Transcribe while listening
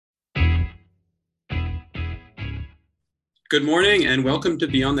Good morning and welcome to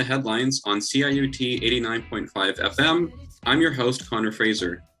Beyond the Headlines on CIUT 89.5 FM. I'm your host, Connor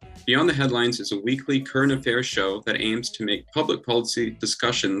Fraser. Beyond the Headlines is a weekly current affairs show that aims to make public policy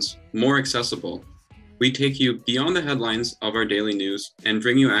discussions more accessible. We take you beyond the headlines of our daily news and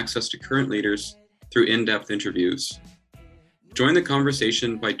bring you access to current leaders through in-depth interviews. Join the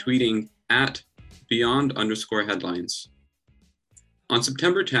conversation by tweeting at beyond_headlines. On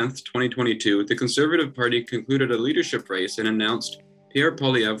September 10th, 2022, the Conservative Party concluded a leadership race and announced Pierre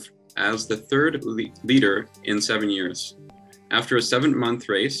Poilievre as the third leader in 7 years. After a 7-month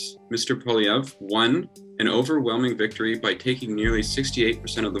race, Mr. Poilievre won an overwhelming victory by taking nearly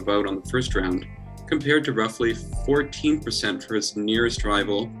 68% of the vote on the first round, compared to roughly 14% for his nearest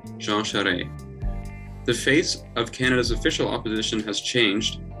rival, Jean Charest. The face of Canada's official opposition has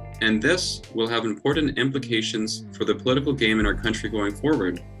changed, and this will have important implications for the political game in our country going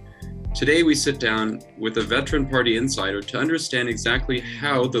forward. Today, we sit down with a veteran party insider to understand exactly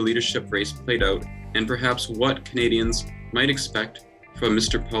how the leadership race played out and perhaps what Canadians might expect from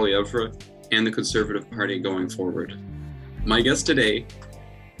Mr. Poilievre and the Conservative Party going forward. My guest today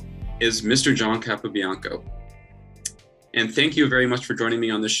is Mr. John Capobianco. And thank you very much for joining me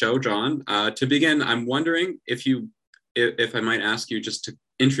on the show, John. To begin, I'm wondering if I might ask you just to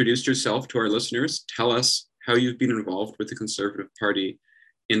introduce yourself to our listeners. Tell us how you've been involved with the Conservative Party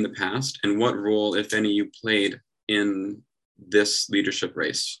in the past and what role, if any, you played in this leadership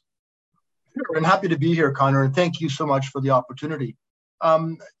race. Sure, I'm happy to be here, Connor, and thank you so much for the opportunity.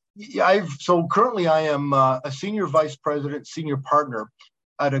 Currently I am a senior vice president, senior partner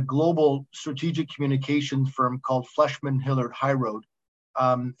at a global strategic communications firm called Fleshman Hillard High Road,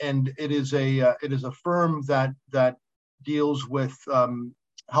 and it is a firm that deals with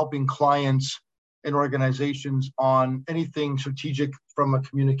helping clients and organizations on anything strategic from a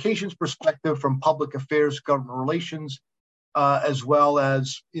communications perspective, from public affairs, government relations, as well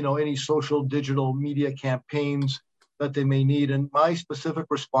as any social digital media campaigns that they may need. And my specific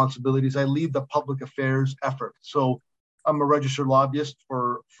responsibilities, I lead the public affairs effort. So I'm a registered lobbyist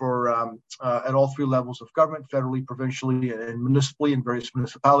for at all three levels of government, federally, provincially, and municipally in various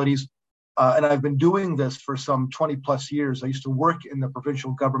municipalities. And I've been doing this for some 20 plus years. I used to work in the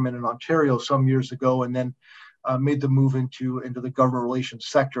provincial government in Ontario some years ago, and then made the move into the government relations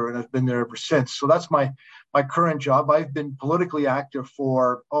sector, and I've been there ever since. So that's my current job. I've been politically active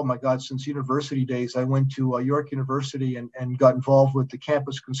for, since university days. I went to York University and got involved with the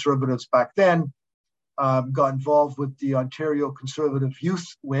campus conservatives back then. Got involved with the Ontario Conservative Youth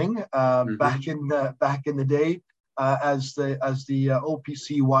Wing back in the day. As the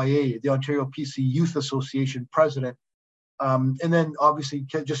OPCYA, the Ontario PC Youth Association president, and then obviously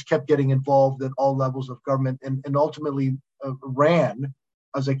just kept getting involved at all levels of government, and ultimately ran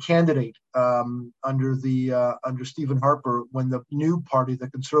as a candidate under Stephen Harper when the new party, the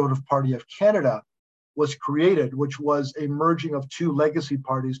Conservative Party of Canada, was created, which was a merging of two legacy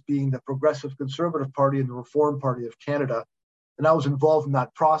parties, being the Progressive Conservative Party and the Reform Party of Canada. And I was involved in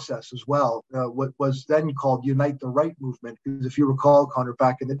that process as well, what was then called Unite the Right movement. Because if you recall, Connor,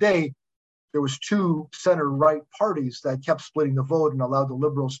 back in the day, there was two center-right parties that kept splitting the vote and allowed the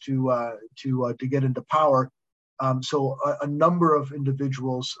Liberals to get into power. So a number of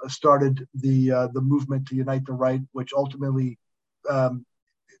individuals started the movement to Unite the Right, which ultimately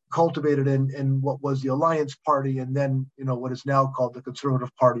cultivated in what was the Alliance Party, and then what is now called the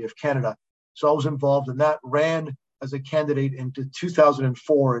Conservative Party of Canada. So I was involved in that, ran as a candidate into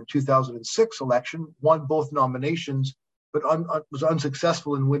 2004 and 2006 election, won both nominations, but was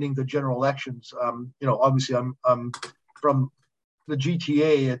unsuccessful in winning the general elections. Obviously I'm from the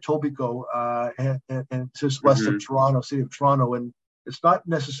GTA at Etobicoke, and just west of Toronto, city of Toronto, and it's not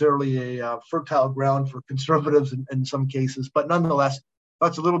necessarily a fertile ground for conservatives in some cases, but nonetheless,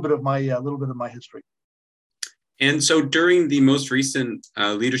 that's a little bit of my history. And so during the most recent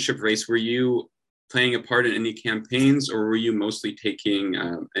leadership race, were you playing a part in any campaigns, or were you mostly taking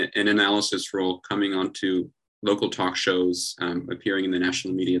an analysis role, coming onto local talk shows, appearing in the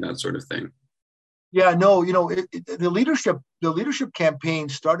national media, that sort of thing? Yeah, no, the leadership campaign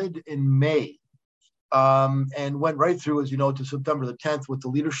started in May, and went right through, as you know, to September the 10th with the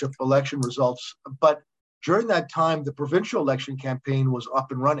leadership election results. But during that time, the provincial election campaign was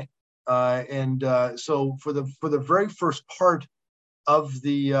up and running, so for the very first part of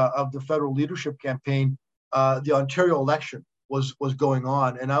the federal leadership campaign, the Ontario election was going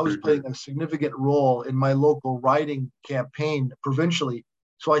on, and I was playing a significant role in my local riding campaign provincially.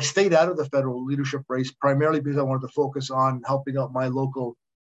 So I stayed out of the federal leadership race primarily because I wanted to focus on helping out my local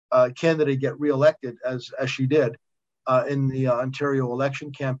candidate get reelected, as she did in the Ontario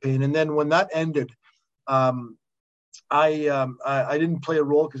election campaign. And then when that ended, I didn't play a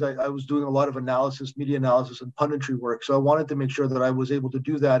role because I was doing a lot of analysis, media analysis, and punditry work. So I wanted to make sure that I was able to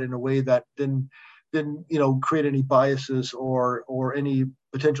do that in a way that didn't create any biases or any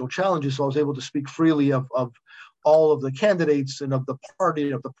potential challenges. So I was able to speak freely of all of the candidates and of the party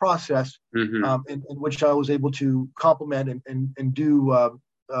and of the process, in which I was able to complement and do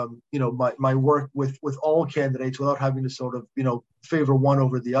my work with all candidates without having to sort of favor one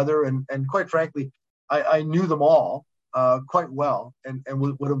over the other. And quite frankly, I knew them all quite well, and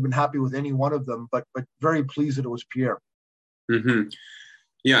would have been happy with any one of them, but very pleased that it was Pierre.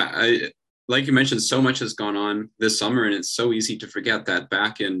 Yeah, like you mentioned, so much has gone on this summer, and it's so easy to forget that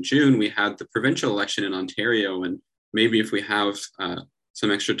back in June we had the provincial election in Ontario, and maybe if we have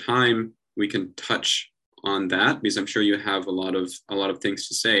some extra time, we can touch on that, because I'm sure you have a lot of things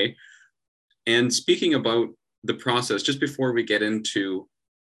to say. And speaking about the process, just before we get into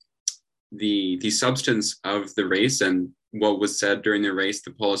the substance of the race and what was said during the race,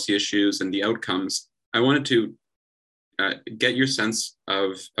 the policy issues and the outcomes, I wanted to get your sense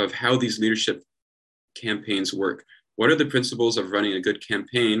of how these leadership campaigns work. What are the principles of running a good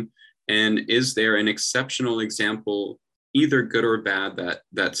campaign? And is there an exceptional example, either good or bad,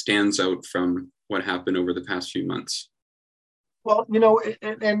 that stands out from what happened over the past few months? Well,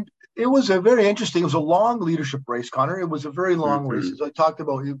 and it was a very interesting, it was a long leadership race, Connor. It was a very long race. As I talked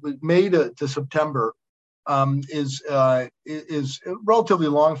about, it was May to September is relatively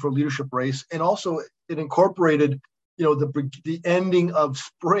long for a leadership race. And also it incorporated, the ending of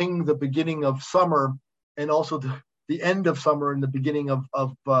spring, the beginning of summer, and also the end of summer and the beginning of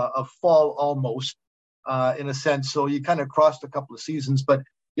fall almost, in a sense. So you kind of crossed a couple of seasons, but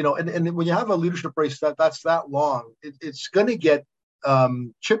and when you have a leadership race that's that long, it's going to get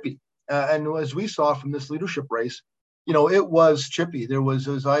chippy. And as we saw from this leadership race, it was chippy. There was,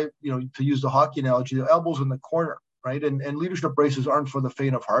 to use the hockey analogy, the elbows in the corner, right? And leadership races aren't for the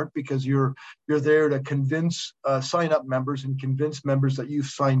faint of heart, because you're there to convince sign up members and convince members that you've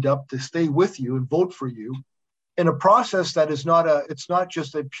signed up to stay with you and vote for you in a process that is it's not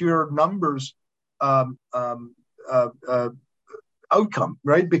just a pure numbers outcome,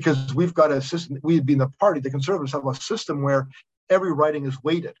 right? Because we've got a system, we've been the party, the Conservatives have a system where every riding is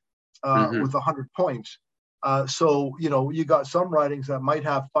weighted with 100 points. So, you got some ridings that might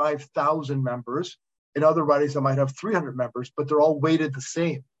have 5,000 members and other ridings that might have 300 members, but they're all weighted the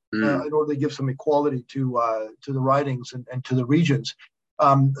same in order to give some equality to the ridings and to the regions.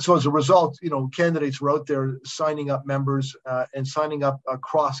 So as a result, candidates were out there signing up members and signing up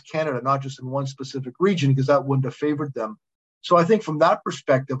across Canada, not just in one specific region, because that wouldn't have favored them. So I think from that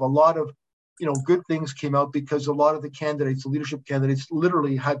perspective, a lot of good things came out, because a lot of the candidates, the leadership candidates,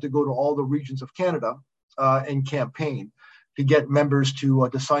 literally had to go to all the regions of Canada and campaign to get members to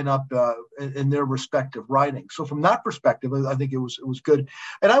sign up in their respective ridings. So from that perspective, I think it was good.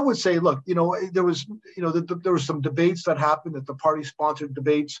 And I would say, look, there was some debates that happened, that the party sponsored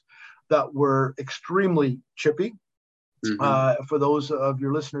debates that were extremely chippy. For those of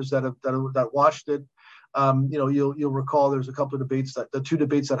your listeners that watched it, you'll recall there's a couple of debates that the two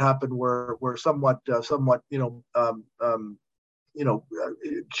debates that happened were somewhat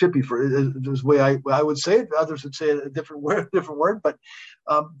chippy, for this way I would say it. Others would say a different word, but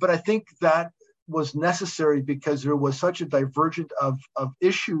I think that was necessary, because there was such a divergence of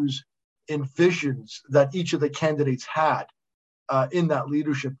issues and visions that each of the candidates had in that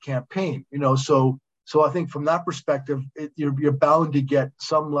leadership campaign. So I think from that perspective, you're bound to get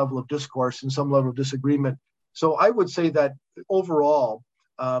some level of discourse and some level of disagreement. So I would say that overall,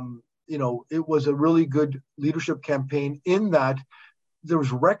 it was a really good leadership campaign, in that there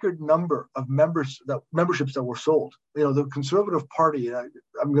was record number of memberships that were sold. The Conservative Party,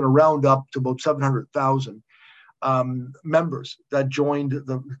 I'm going to round up to about 700,000 members that joined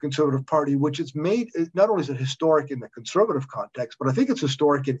the Conservative Party, which is not only is it historic in the Conservative context, but I think it's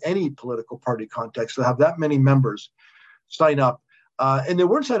historic in any political party context to have that many members sign up. And they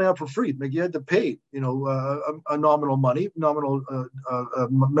weren't signing up for free. Like, you had to pay, a nominal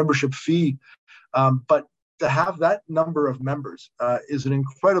membership fee. But to have that number of members is an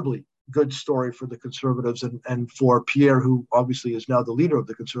incredibly good story for the Conservatives and for Pierre, who obviously is now the leader of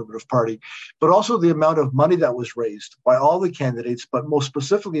the Conservative Party, but also the amount of money that was raised by all the candidates, but most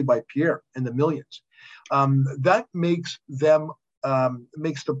specifically by Pierre, in the millions. That makes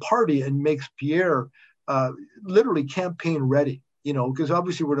the party and makes Pierre literally campaign ready, because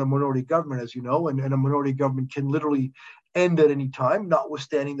obviously we're in a minority government, as you know, and a minority government can literally end at any time,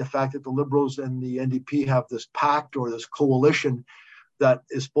 notwithstanding the fact that the Liberals and the NDP have this pact or this coalition that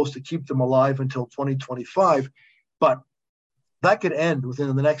is supposed to keep them alive until 2025. But that could end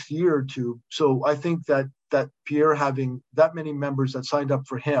within the next year or two. So I think that Pierre having that many members that signed up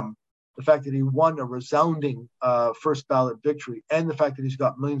for him, the fact that he won a resounding first ballot victory, and the fact that he's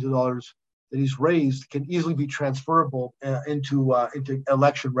got millions of dollars that he's raised can easily be transferable into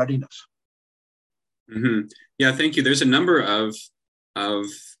election readiness. Mm-hmm. Yeah, thank you. There's a number of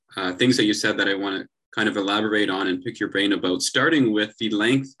things that you said that I want to kind of elaborate on and pick your brain about, starting with the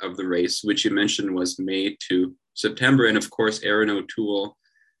length of the race, which you mentioned was May to September. And of course, Erin O'Toole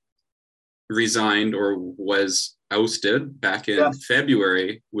resigned or was ousted back in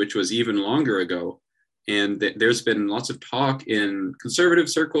February, which was even longer ago. And there's been lots of talk in conservative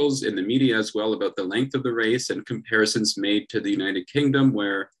circles, in the media as well, about the length of the race and comparisons made to the United Kingdom,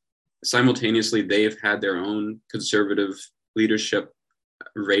 where simultaneously they've had their own conservative leadership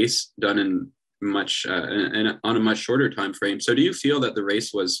race done in much on a much shorter time frame. So do you feel that the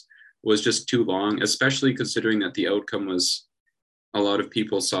race was just too long, especially considering that the outcome was, a lot of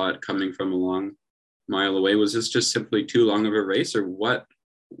people saw it coming from a long mile away? Was this just simply too long of a race, or what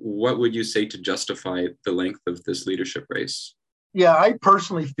would you say to justify the length of this leadership race? Yeah, I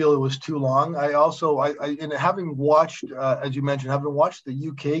personally feel it was too long. I also, in having watched, as you mentioned, having watched the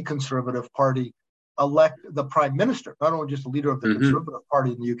UK Conservative Party elect the Prime Minister, not only just the leader of the Conservative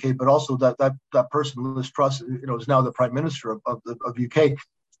Party in the UK, but also that person, Liz Truss, is now the Prime Minister of UK.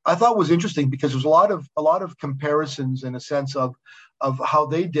 I thought was interesting because there's a lot of comparisons in a sense of how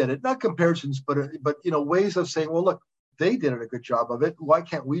they did it. Not comparisons, but ways of saying, well, look, they did a good job of it. Why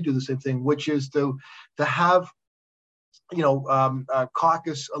can't we do the same thing? Which is to have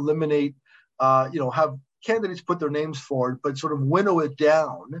caucus eliminate, have candidates put their names forward, but sort of winnow it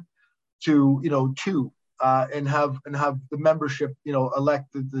down to two, and have the membership elect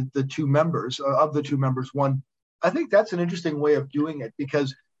the two members of the two members one. I think that's an interesting way of doing it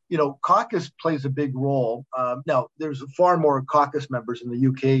because caucus plays a big role. Now there's far more caucus members in the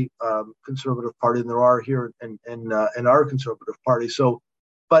UK Conservative Party than there are here in our Conservative Party. So,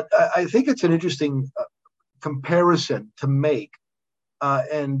 but I think it's an interesting comparison to make,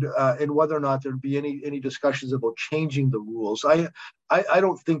 and whether or not there'd be any discussions about changing the rules. I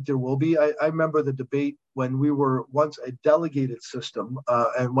don't think there will be. I remember the debate when we were once a delegated system,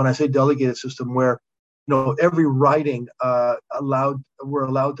 and when I say delegated system, where every riding we're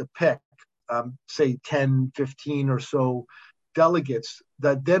allowed to pick, say 10, 15 or so delegates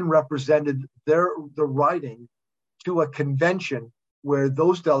that then represented the riding to a convention where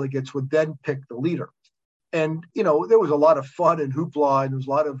those delegates would then pick the leader. And, there was a lot of fun and hoopla, and there was a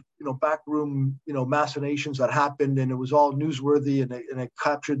lot of, backroom, machinations that happened, and it was all newsworthy, and it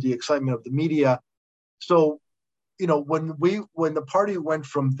captured the excitement of the media. So, when the party went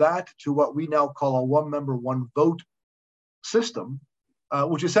from that to what we now call a one member, one vote system,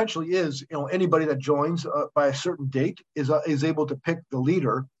 which essentially is, anybody that joins by a certain date is able to pick the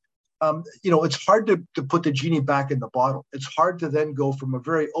leader. It's hard to put the genie back in the bottle. It's hard to then go from a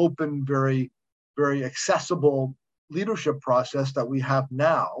very open, very very accessible leadership process that we have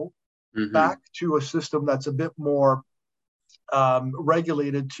now back to a system that's a bit more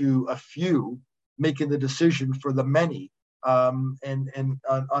regulated to a few making the decision for the many, and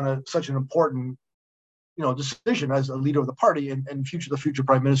on such an important decision as a leader of the party and the future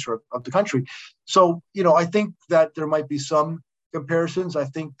prime minister of the country. So I think that there might be some comparisons. I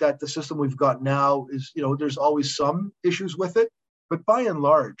think that the system we've got now is there's always some issues with it. But by and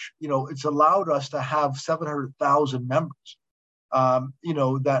large, it's allowed us to have 700,000 members,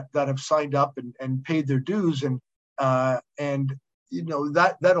 that have signed up and paid their dues, and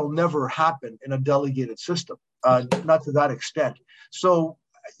that'll never happen in a delegated system, not to that extent. So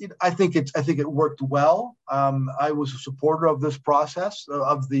I think it worked well. I was a supporter of this process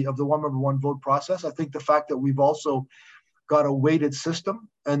of the one member one vote process. I think the fact that we've also got a weighted system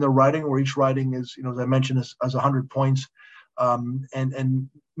and the riding where each riding is, as I mentioned, has 100 points. And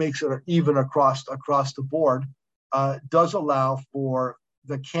makes it even across the board, does allow for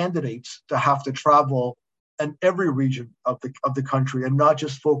the candidates to have to travel in every region of the country and not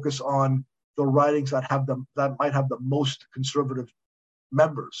just focus on the ridings that might have the most conservative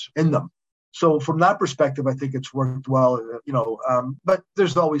members in them. So from that perspective, I think it's worked well. But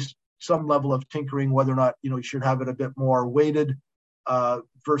there's always some level of tinkering whether or not you should have it a bit more weighted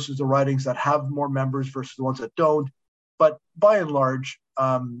versus the ridings that have more members versus the ones that don't. But by and large,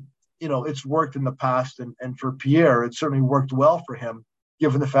 it's worked in the past, and for Pierre, it certainly worked well for him,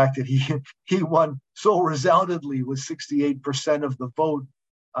 given the fact that he won so resoundingly with 68% of the vote,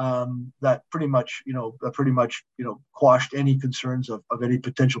 that pretty much quashed any concerns of any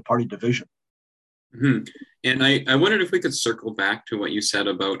potential party division. Mm-hmm. And I wondered if we could circle back to what you said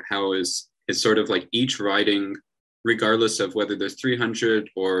about how is sort of like each riding regardless of whether there's 300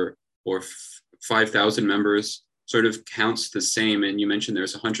 or 5,000 members, sort of counts the same. And you mentioned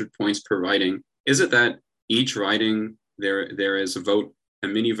there's 100 points per riding. Is it that each riding there is a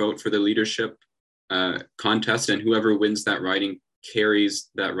mini vote for the leadership contest, and whoever wins that riding carries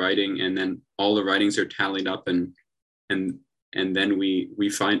that riding, and then all the ridings are tallied up, and then we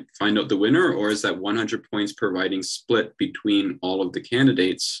find out the winner? Or is that 100 points per riding split between all of the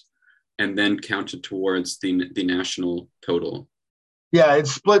candidates and then counted towards the national total? Yeah,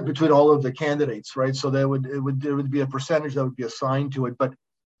 it's split between all of the candidates, right? So there would be a percentage that would be assigned to it. But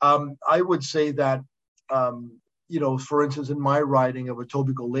I would say that for instance, in my riding of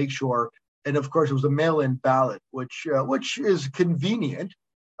Etobicoke Lakeshore, and of course it was a mail-in ballot, which is convenient.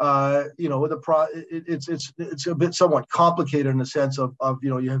 It's a bit somewhat complicated in the sense of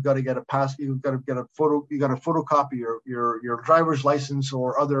you've got to get a pass, you've got to get a photo, you got to photocopy your driver's license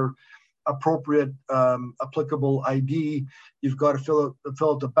or other appropriate applicable ID. You've got to fill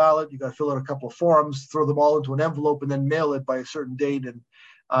out the ballot. You got to fill out a couple of forms, throw them all into an envelope, and then mail it by a certain date, and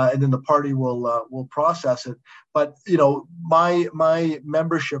then the party will process it. But my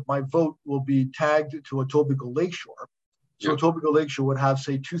membership, my vote will be tagged to Etobicoke Lakeshore. So Etobicoke Lakeshore would have,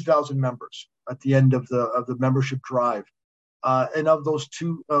 say, 2,000 members at the end of the membership drive, and of those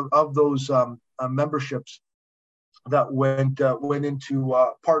memberships that went into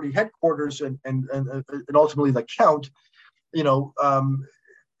party headquarters and ultimately the count.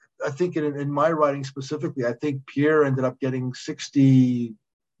 I think in my riding specifically, I think Pierre ended up getting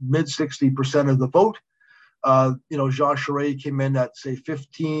mid 60% of the vote. Jean Charest came in at, say,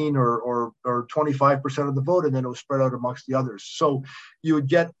 15 or 25% of the vote, and then it was spread out amongst the others. So you would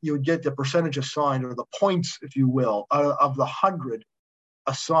get the percentage assigned, or the points, if you will, of the 100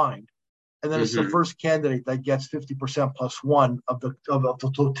 assigned, and then it's the first candidate that gets 50% plus one of the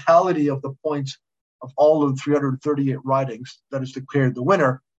totality of the points of all of the 338 ridings that is declared the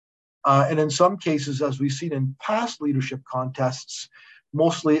winner. And in some cases, as we've seen in past leadership contests,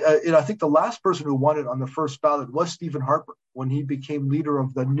 mostly, I think the last person who won it on the first ballot was Stephen Harper when he became leader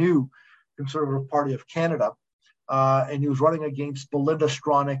of the new Conservative Party of Canada. And he was running against Belinda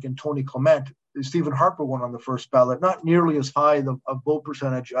Stronach and Tony Clement. Stephen Harper won on the first ballot, not nearly as high a vote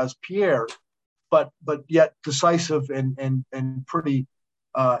percentage as Pierre, but yet decisive and pretty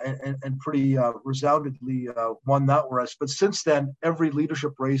resoundingly won that race. But since then, every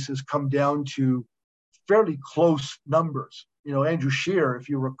leadership race has come down to fairly close numbers. Andrew Scheer, if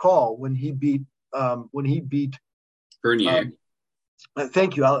you recall, when he beat Bernier.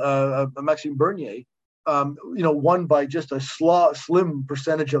 Thank you, Maxime Bernier. Won by just a slim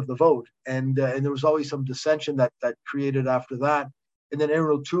percentage of the vote, and there was always some dissension that created after that. And then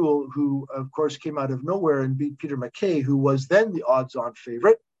Erin O'Toole, who of course came out of nowhere and beat Peter MacKay, who was then the odds-on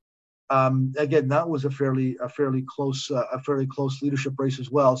favorite. Again, that was a fairly close leadership race as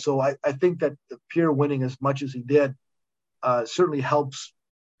well. So I think that Pierre winning as much as he did certainly helps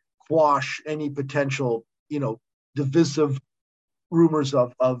quash any potential divisive rumors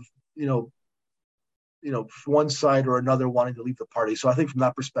of one side or another wanting to leave the party. So I think from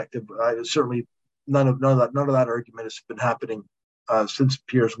that perspective, certainly none of that argument has been happening since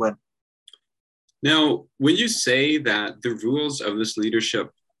Pierre's win. Now, would you say that the rules of this leadership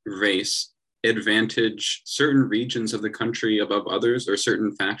race advantage certain regions of the country above others, or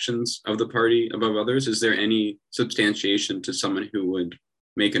certain factions of the party above others? Is there any substantiation to someone who would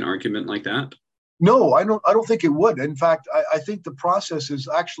make an argument like that? No, I don't think it would. In fact, I think the process is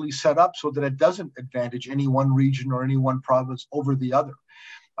actually set up so that it doesn't advantage any one region or any one province over the other.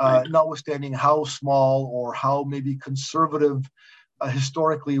 Right. Notwithstanding how small or how maybe conservative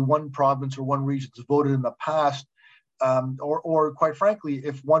historically one province or one region has voted in the past, or quite frankly,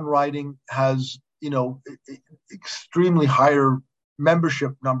 if one riding has extremely higher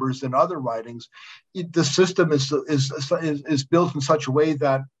membership numbers than other ridings, the system is built in such a way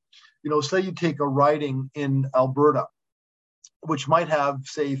that, say you take a riding in Alberta, which might have,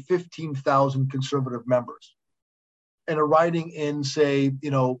 say, 15,000 Conservative members, and a riding in, say,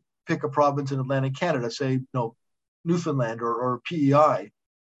 pick a province in Atlantic Canada, say, Newfoundland or PEI,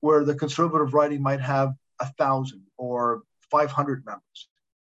 where the Conservative riding might have 1,000 or 500 members.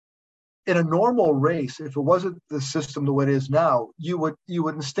 In a normal race, if it wasn't the system the way it is now, you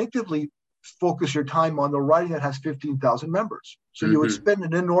would instinctively focus your time on the riding that has 15,000 members. So you would spend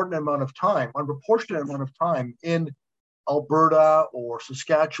an inordinate amount of time, unproportionate amount of time in Alberta or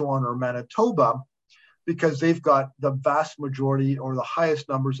Saskatchewan or Manitoba, because they've got the vast majority or the highest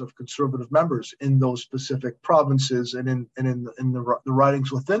numbers of Conservative members in those specific provinces and in the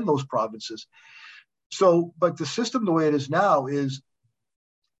ridings within those provinces. So, but the system the way it is now is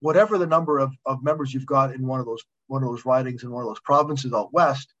whatever the number of members you've got in one of those ridings in one of those provinces out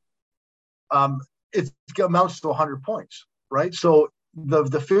west, it amounts to 100 points, right? So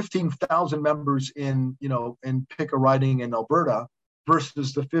the 15,000 members in pick a riding in Alberta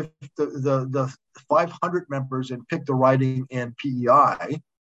versus the 500 members in pick the riding in PEI,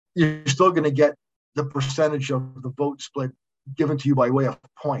 you're still going to get the percentage of the vote split given to you by way of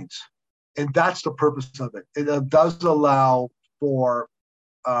points. And that's the purpose of it. It does allow for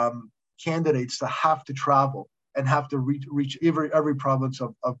candidates to have to travel and have to reach every province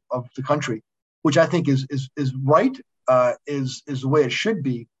of the country, which I think is right, is the way it should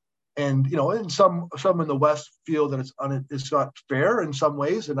be. And and some in the West feel that it's not fair in some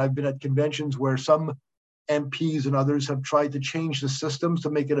ways. And I've been at conventions where some MPs and others have tried to change the systems to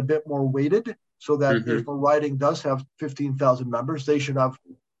make it a bit more weighted, so that if a riding does have 15,000 members, they should have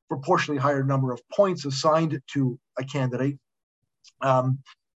proportionally higher number of points assigned to a candidate.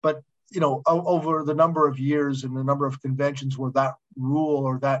 But over the number of years and the number of conventions where that rule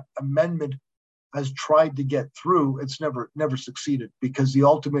or that amendment has tried to get through, it's never succeeded, because the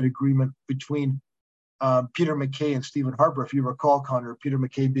ultimate agreement between Peter MacKay and Stephen Harper, if you recall, Connor, Peter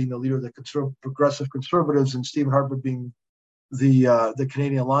MacKay being the leader of the Progressive Conservatives and Stephen Harper being the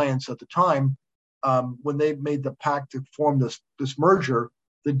Canadian Alliance at the time, when they made the pact to form this merger,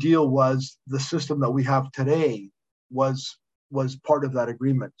 the deal was the system that we have today was part of that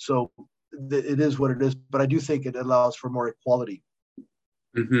agreement. So it is what it is, but I do think it allows for more equality.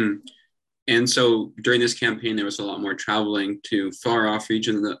 Mm-hmm. And so during this campaign, there was a lot more traveling to far off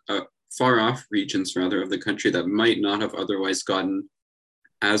regions of the country that might not have otherwise gotten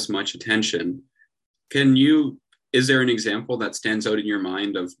as much attention. Is there an example that stands out in your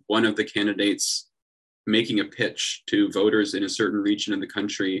mind of one of the candidates making a pitch to voters in a certain region in the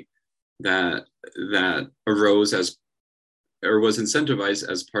country that arose as, or was incentivized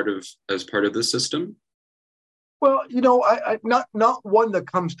as part of the system? Well, I not one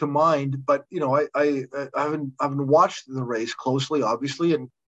that comes to mind, but I haven't watched the race closely, obviously,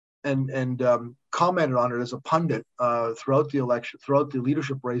 and commented on it as a pundit throughout the election, throughout the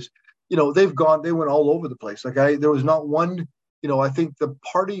leadership race. They went all over the place. There was not one. I think the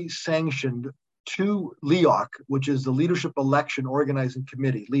party sanctioned to LEOC, which is the Leadership Election Organizing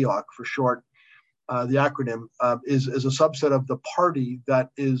Committee, LEOC for short, the acronym, is a subset of the party that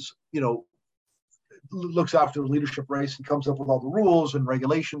is, looks after the leadership race and comes up with all the rules and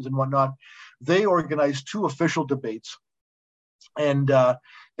regulations and whatnot. They organized 2 official debates, and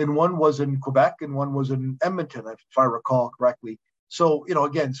one was in Quebec and one was in Edmonton, if I recall correctly. So,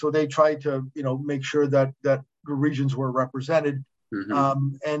 so they tried to, make sure that the regions were represented.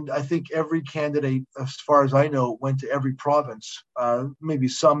 Mm-hmm. And I think every candidate, as far as I know, went to every province, maybe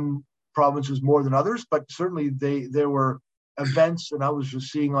some provinces more than others, but certainly there were events, and I was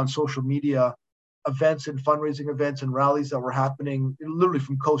just seeing on social media events and fundraising events and rallies that were happening literally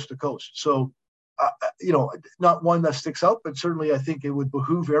from coast to coast. So, not one that sticks out, but certainly I think it would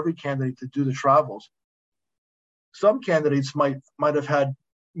behoove every candidate to do the travels. Some candidates might have had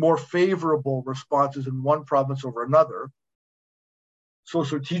more favorable responses in one province over another. So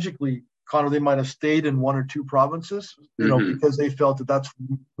strategically, Connor, they might have stayed in 1 or 2 provinces, because they felt that that's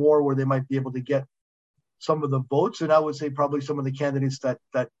more where they might be able to get some of the votes. And I would say probably some of the candidates that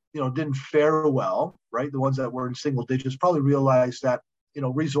didn't fare well, right? The ones that were in single digits probably realized that,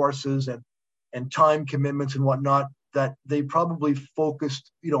 resources and time commitments and whatnot, that they probably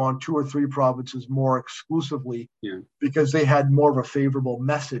focused, on 2 or 3 provinces more exclusively, because they had more of a favorable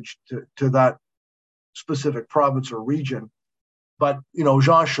message to that specific province or region. But,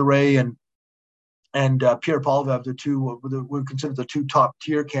 Jean Charest and Pierre Poilievre, the two would consider the 2 top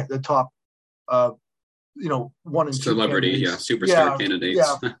tier, the top, 1 and 2 celebrity, superstar candidates.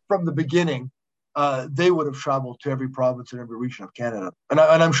 From the beginning, they would have traveled to every province and every region of Canada, and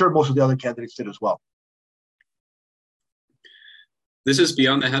I'm sure most of the other candidates did as well. This is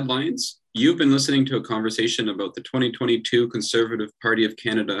Beyond the Headlines. You've been listening to a conversation about the 2022 Conservative Party of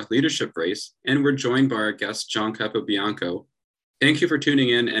Canada leadership race, and we're joined by our guest, John Capobianco. Thank you for tuning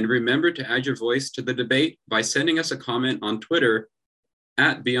in, and remember to add your voice to the debate by sending us a comment on Twitter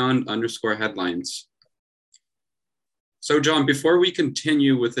at @beyond_headlines. So, John, before we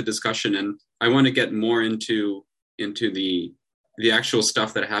continue with the discussion, and I want to get more into the actual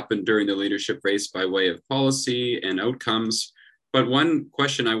stuff that happened during the leadership race by way of policy and outcomes. But one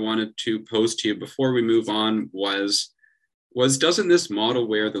question I wanted to pose to you before we move on was doesn't this model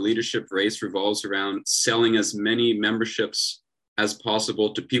where the leadership race revolves around selling as many memberships as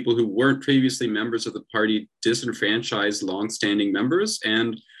possible to people who weren't previously members of the party disenfranchise longstanding members?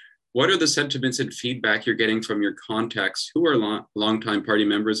 And what are the sentiments and feedback you're getting from your contacts who are longtime party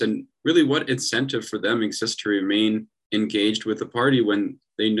members, and really what incentive for them exists to remain engaged with the party when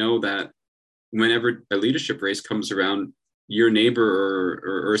they know that whenever a leadership race comes around, your neighbor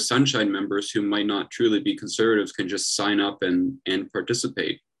or Sunshine members who might not truly be conservatives can just sign up and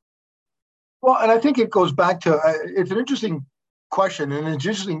participate? Well, and I think it goes back to it's an interesting question and an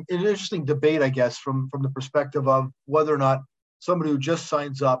interesting debate, I guess, from the perspective of whether or not somebody who just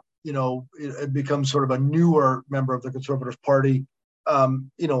signs up, it becomes sort of a newer member of the Conservative Party,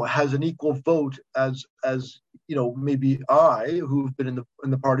 has an equal vote as maybe I, who've been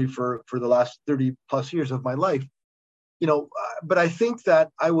in the party for the last 30 plus years of my life, but I think that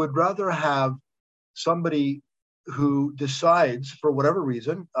I would rather have somebody who decides for whatever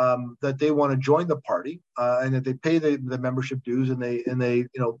reason that they want to join the party and that they pay the membership dues and they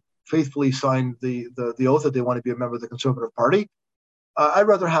faithfully sign the oath that they want to be a member of the Conservative Party. I'd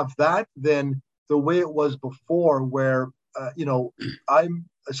rather have that than the way it was before, where I'm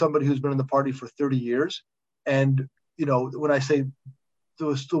somebody who's been in the party for 30 years, and when I say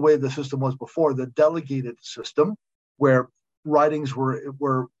the way the system was before, the delegated system, where ridings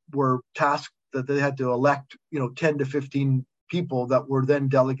were tasked that they had to elect 10 to 15 people that were then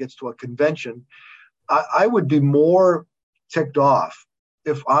delegates to a convention. I would be more ticked off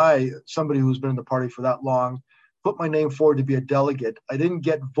if somebody who's been in the party for that long, put my name forward to be a delegate. I didn't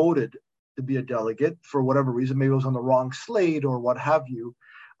get voted to be a delegate for whatever reason. Maybe I was on the wrong slate or what have you.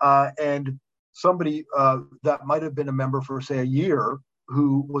 And somebody that might have been a member for, say, a year,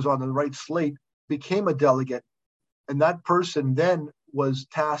 who was on the right slate, became a delegate. And that person then was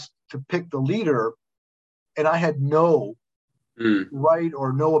tasked to pick the leader. And I had no right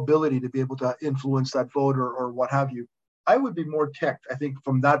or no ability to be able to influence that vote or what have you. I would be more ticked, I think,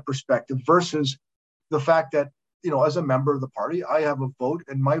 from that perspective, versus the fact that, as a member of the party, I have a vote,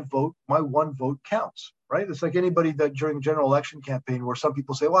 and my one vote counts, right? It's like anybody that during general election campaign where some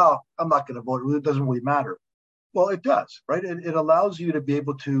people say, well, I'm not going to vote. It doesn't really matter. Well, it does, right? It allows you to be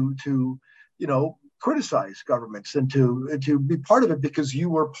able to criticize governments and to be part of it because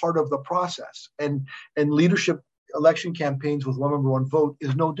you were part of the process. And leadership election campaigns with one member, one vote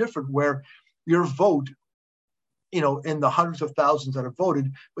is no different, where your vote, in the hundreds of thousands that have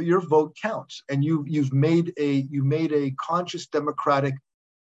voted, but your vote counts, and you've made a conscious democratic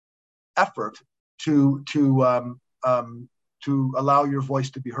effort to allow your voice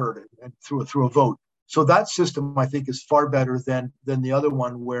to be heard and through a vote. So that system, I think, is far better than the other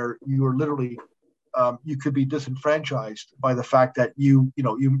one, where you are literally you could be disenfranchised by the fact that you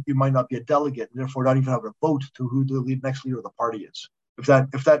might not be a delegate and therefore not even have a vote to who the next leader of the party is. If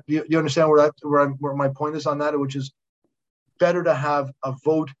that you understand where my point is on that, which is better to have a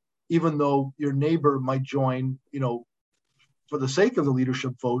vote, even though your neighbor might join, for the sake of the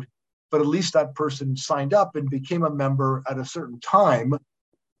leadership vote, but at least that person signed up and became a member at a certain time,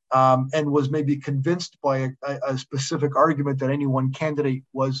 and was maybe convinced by a specific argument that any one candidate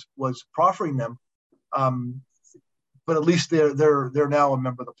was proffering them. But at least they're now a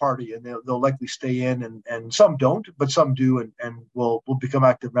member of the party, and they'll likely stay in, and some don't, but some do, and will become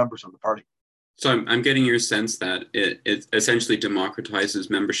active members of the party. So I'm getting your sense that it essentially democratizes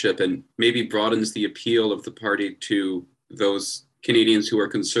membership and maybe broadens the appeal of the party to those Canadians who are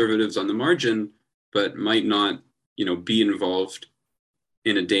conservatives on the margin, but might not, be involved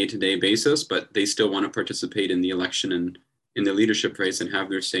in a day-to-day basis, but they still want to participate in the election and in the leadership race and have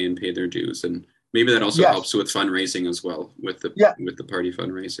their say and pay their dues. And maybe that also helps with fundraising as well, with the party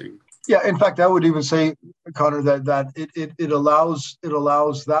fundraising. Yeah, in fact, I would even say, Connor, that it allows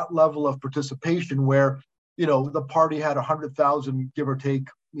that level of participation where, the party had 100,000, give or take,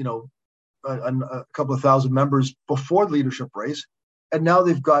 a couple of thousand members before the leadership race, and now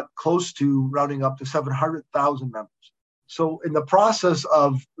they've got close to rounding up to 700,000 members. So in the process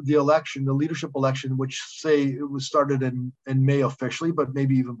of the election, the leadership election, which say it was started in May officially, but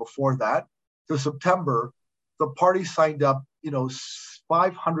maybe even before that, to September, the party signed up,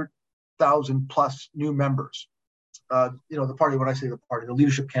 500,000 plus new members. The party, when I say the party, the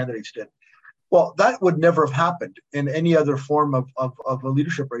leadership candidates did. Well, that would never have happened in any other form of a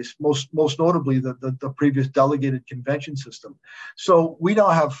leadership race, most notably the previous delegated convention system. So we now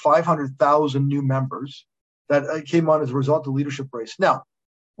have 500,000 new members that came on as a result of the leadership race. Now,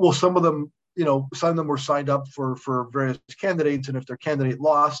 well, some of them were signed up for various candidates, and if their candidate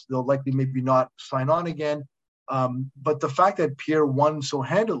lost, they'll likely maybe not sign on again. But the fact that Pierre won so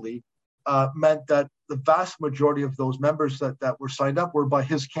handily meant that the vast majority of those members that were signed up were by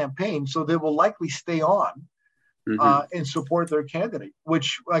his campaign, so they will likely stay on and support their candidate.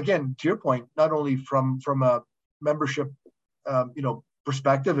 Which, again, to your point, not only from a membership,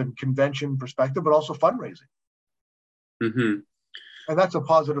 perspective and convention perspective, but also fundraising. Mm-hmm. And that's a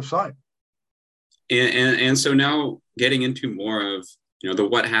positive sign. And so now getting into more of, the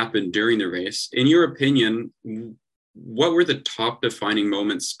what happened during the race, in your opinion, what were the top defining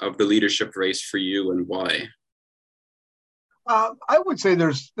moments of the leadership race for you and why? I would say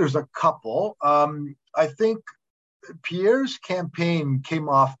there's a couple. I think Pierre's campaign came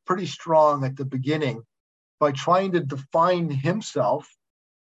off pretty strong at the beginning by trying to define himself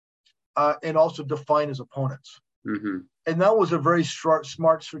and also define his opponents. Mm-hmm. And that was a very smart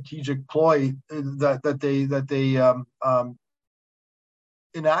strategic ploy that they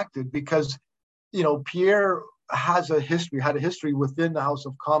enacted, because Pierre had a history within the House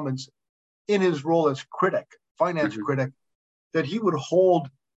of Commons in his role as finance mm-hmm. critic, that he would hold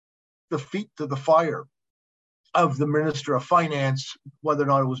the feet to the fire of the Minister of Finance, whether or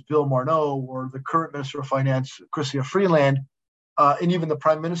not it was Bill Morneau or the current Minister of Finance, Chrystia Freeland, and even the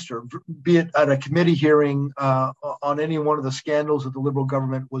Prime Minister, be it at a committee hearing on any one of the scandals that the Liberal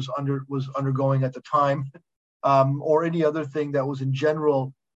government was undergoing at the time, or any other thing that was in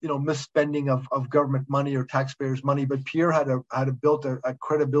general, misspending of government money or taxpayers' money. But Pierre had built a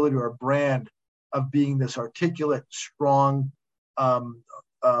credibility or a brand of being this articulate, strong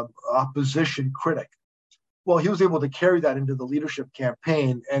opposition critic. Well, he was able to carry that into the leadership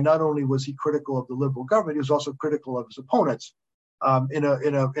campaign, and not only was he critical of the Liberal government, he was also critical of his opponents in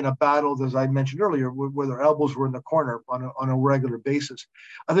a battle, as I mentioned earlier, where their elbows were in the corner on a regular basis.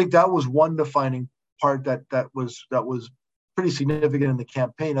 I think that was one defining part that was pretty significant in the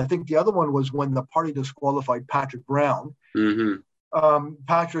campaign. I think the other one was when the party disqualified Patrick Brown. Mm-hmm.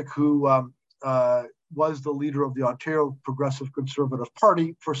 Patrick, who was the leader of the Ontario Progressive Conservative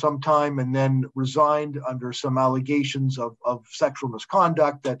Party for some time, and then resigned under some allegations of sexual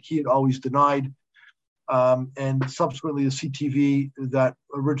misconduct that he had always denied. And subsequently, the CTV that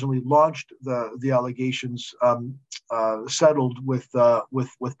originally launched the allegations settled with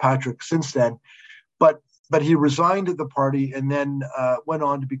Patrick since then. But he resigned the party and then went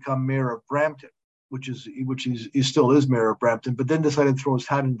on to become mayor of Brampton, which he still is mayor of Brampton, but then decided to throw his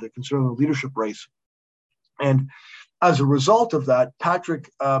hat into the Conservative leadership race. And as a result of that, Patrick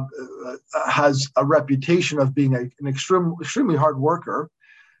has a reputation of being an extremely hard worker,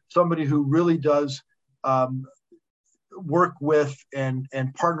 somebody who really does work with and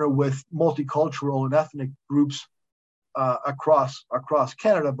partner with multicultural and ethnic groups across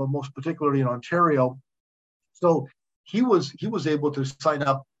Canada, but most particularly in Ontario. So he was able to sign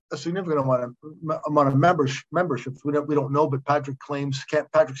up a significant amount of memberships. We don't know, but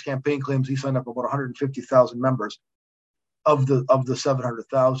Patrick's campaign claims he signed up about 150,000 members of the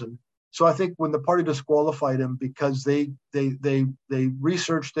 700,000. So I think when the party disqualified him because they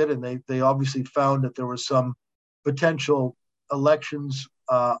researched it, and they obviously found that there was some potential elections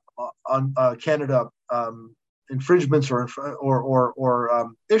on Canada infringements or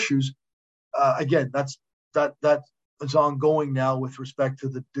issues. Again, that is ongoing now with respect to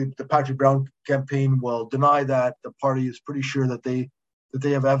the Patrick Brown campaign. Will deny that. The party is pretty sure that they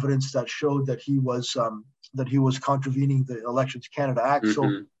have evidence that showed that he was contravening the Elections Canada Act. Mm-hmm.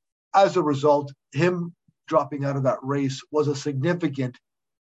 So as a result, him dropping out of that race was a significant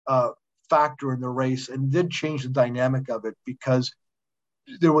factor in the race, and did change the dynamic of it, because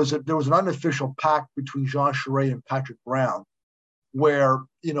there was an unofficial pact between Jean Charest and Patrick Brown, where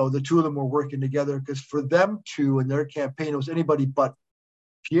the two of them were working together, because for them two in their campaign, it was anybody but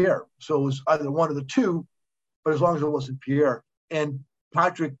Pierre. So it was either one of the two, but as long as it wasn't Pierre. And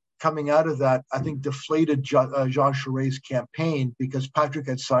Patrick, coming out of that, I think deflated Jean Charest's campaign, because Patrick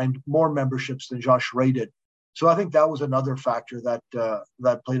had signed more memberships than Jean Charest did. So I think that was another factor that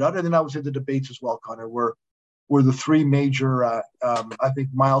played out. And then I was in the debates as well, Connor, were the three major, I think,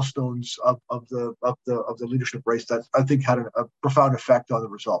 milestones of the leadership race that I think had a profound effect on the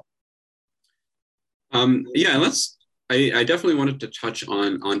result. I definitely wanted to touch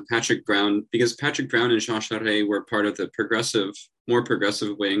on Patrick Brown, because Patrick Brown and Jean Charest were part of the more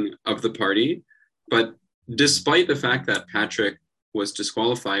progressive wing of the party. But despite the fact that Patrick was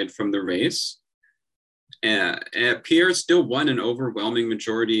disqualified from the race, Pierre still won an overwhelming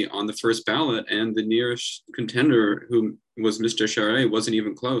majority on the first ballot, and the nearest contender, who was Mr. Charest, wasn't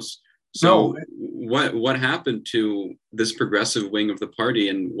even close. So what happened to this progressive wing of the party,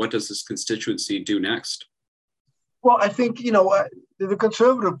 and what does this constituency do next? Well, I think, the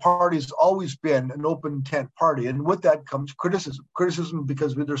Conservative Party has always been an open intent party, and with that comes criticism. Criticism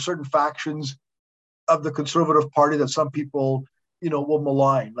because there's certain factions of the Conservative Party that some people will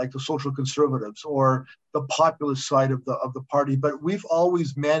malign, like the social conservatives or the populist side of the party. But we've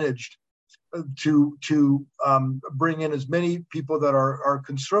always managed bring in as many people that are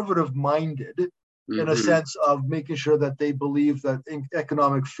conservative minded, in a Mm-hmm. sense of making sure that they believe that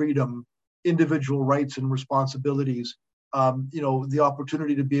economic freedom, individual rights and responsibilities, the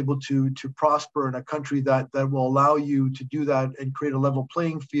opportunity to be able to prosper in a country that will allow you to do that and create a level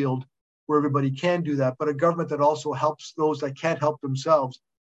playing field where everybody can do that, but a government that also helps those that can't help themselves.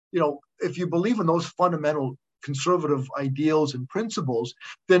 If you believe in those fundamental conservative ideals and principles,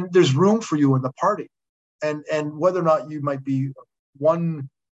 then there's room for you in the party. And whether or not you might be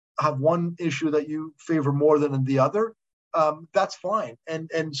have one issue that you favor more than the other, that's fine.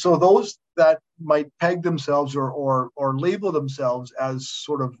 And so those that might peg themselves or label themselves as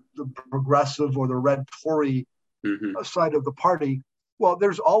sort of the progressive or the red Tory side of the party, well,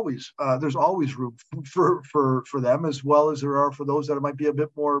 there's always room for them, as well as there are for those that might be a bit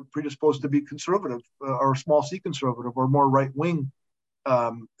more predisposed to be conservative or small c conservative or more right wing,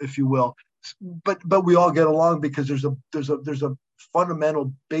 if you will. But we all get along because there's a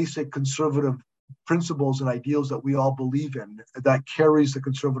fundamental basic conservative principles and ideals that we all believe in that carries the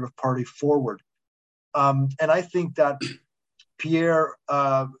Conservative Party forward. And I think that Pierre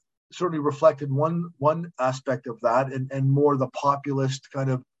certainly reflected one aspect of that, and more the populist kind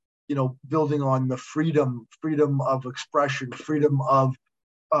of, building on the freedom of expression, freedom of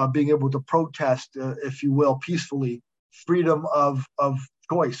being able to protest, if you will, peacefully, freedom of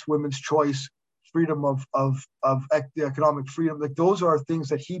choice, women's choice, freedom of the economic freedom. Like, those are things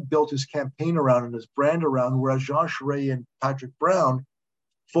that he built his campaign around and his brand around, whereas Jean Charest and Patrick Brown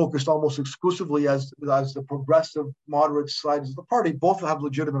focused almost exclusively as the progressive, moderate sides of the party. Both have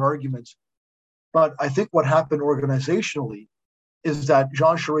legitimate arguments. But I think what happened organizationally is that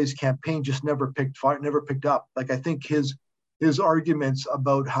Jean Charest's campaign just never picked up. Like, I think his arguments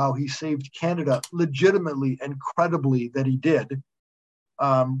about how he saved Canada legitimately and credibly that he did,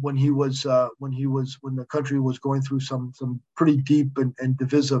 when the country was going through some pretty deep and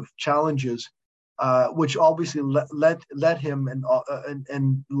divisive challenges, which obviously led him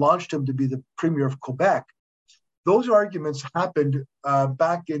and launched him to be the premier of Quebec. Those arguments happened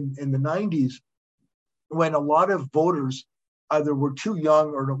back in the 90s, when a lot of voters either were too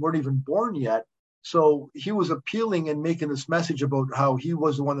young or weren't even born yet. So he was appealing and making this message about how he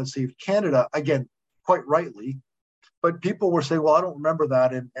was the one that saved Canada, again, quite rightly. But people were saying, well, I don't remember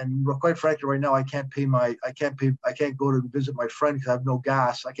that. And quite frankly, right now, I can't go to visit my friend because I have no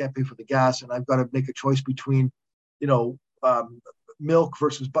gas. I can't pay for the gas. And I've got to make a choice between, milk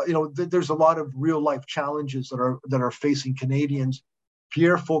versus, but, there's a lot of real life challenges that are facing Canadians.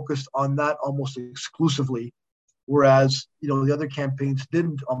 Pierre focused on that almost exclusively, whereas, the other campaigns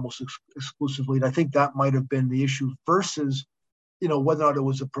didn't almost exclusively. And I think that might have been the issue versus, whether or not it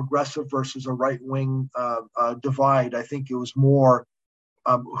was a progressive versus a right-wing divide. I think it was more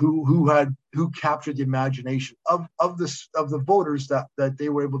who captured the imagination of the voters that they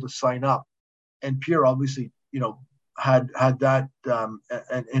were able to sign up. And Pierre obviously, had that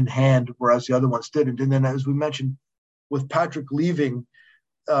in hand, whereas the other ones didn't. And then, as we mentioned, with Patrick leaving,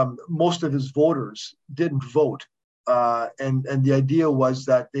 most of his voters didn't vote, and the idea was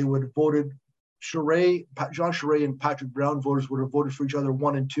that they would have voted. Jean Charest and Patrick Brown voters would have voted for each other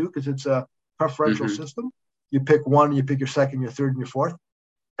 1 and 2, because it's a preferential system. You pick one, you pick your second, your third, and your fourth.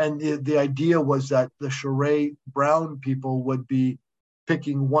 And the idea was that the Charest Brown people would be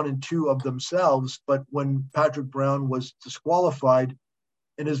picking 1 and 2 of themselves. But when Patrick Brown was disqualified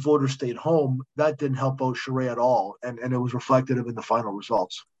and his voters stayed home, that didn't help out Charest at all. And it was reflected in the final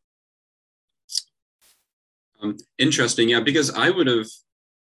results. Interesting. Yeah, because I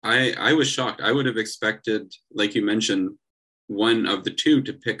was shocked. I would have expected, like you mentioned, one of the two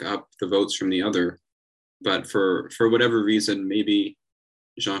to pick up the votes from the other. But for whatever reason, maybe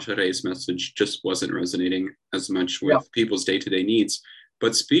Jean Charest's message just wasn't resonating as much with people's day-to-day needs.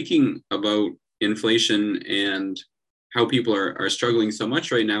 But speaking about inflation and how people are struggling so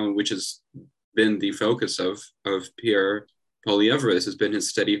much right now, which has been the focus of Pierre Poilievre, this has been his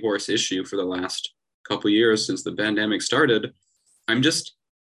steady horse issue for the last couple of years since the pandemic started. I'm just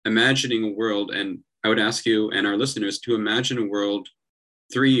imagining a world, and I would ask you and our listeners to imagine a world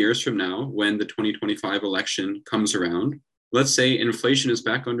 3 years from now when the 2025 election comes around. Let's say inflation is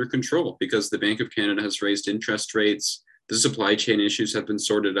back under control because the Bank of Canada has raised interest rates, the supply chain issues have been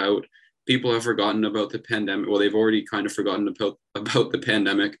sorted out, people have forgotten about the pandemic. Well, they've already kind of forgotten about the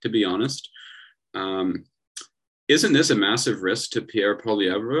pandemic, to be honest. Isn't this a massive risk to Pierre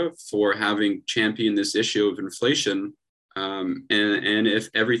Poilievre for having championed this issue of inflation? And if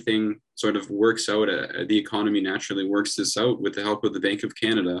everything sort of works out, the economy naturally works this out with the help of the Bank of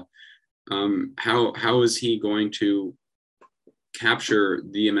Canada, how is he going to capture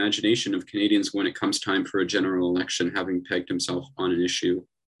the imagination of Canadians when it comes time for a general election, having pegged himself on an issue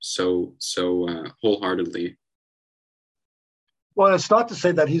so wholeheartedly. Well, it's not to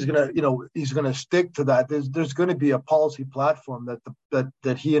say that he's gonna stick to that. There's going to be a policy platform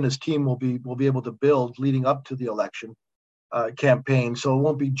that he and his team will be able to build leading up to the election campaign. So it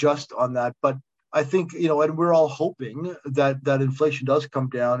won't be just on that. But I think, and we're all hoping that inflation does come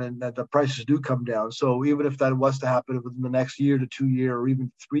down and that the prices do come down. So even if that was to happen within the next year to 2 year or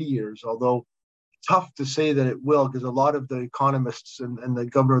even 3 years, although tough to say that it will, because a lot of the economists and the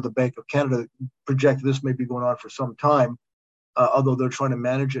governor of the Bank of Canada project this may be going on for some time. Although they're trying to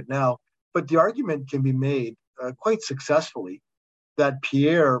manage it now. But the argument can be made quite successfully that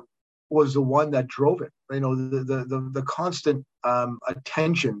Pierre was the one that drove it. The constant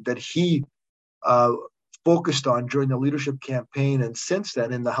attention that he focused on during the leadership campaign, and since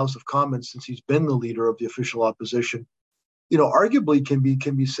then in the House of Commons, since he's been the leader of the official opposition, arguably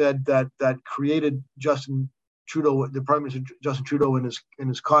can be said that created Justin Trudeau, the Prime Minister Justin Trudeau, and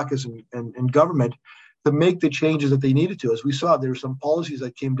his caucus and government, to make the changes that they needed to. As we saw, there were some policies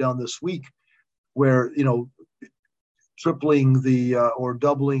that came down this week where, tripling or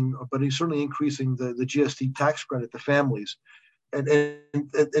doubling, but he's certainly increasing the GST tax credit to families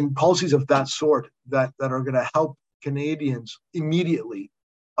and policies of that sort that are going to help Canadians immediately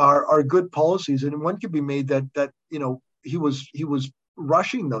are good policies. And one could be made that he was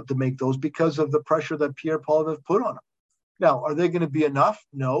rushing though to make those because of the pressure that Pierre Poilievre put on him. Now, are they going to be enough?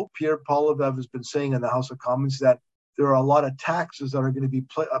 No. Pierre Poilievre has been saying in the House of Commons that there are a lot of taxes that are going to be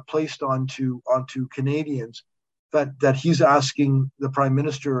placed onto Canadians that he's asking the Prime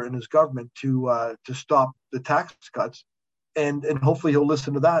Minister and his government to stop the tax cuts, and hopefully he'll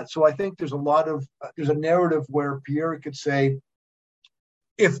listen to that. So I think there's a narrative where Pierre could say,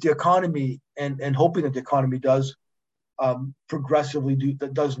 if the economy and hoping that the economy does progressively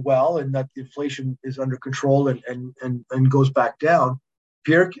does well and that the inflation is under control and goes back down,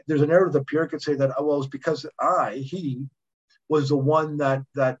 Pierre, there's a narrative that Pierre could say that, well, it's because he was the one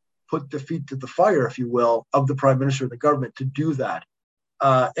that put the feet to the fire, if you will, of the Prime Minister and the government to do that.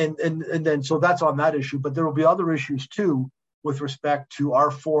 And then so that's on that issue, but there will be other issues too with respect to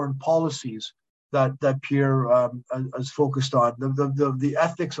our foreign policies that Pierre is focused on, the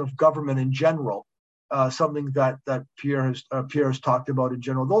ethics of government in general. Something that Pierre has talked about in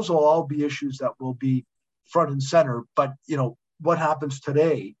general. Those will all be issues that will be front and center. But what happens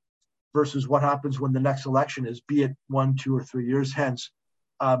today versus what happens when the next election is, be it 1, 2, or 3 years hence.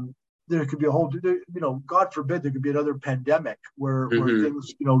 There could be a whole, God forbid, there could be another pandemic where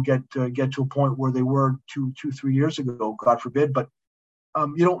things get to a point where they were 2, 3 years ago. God forbid, but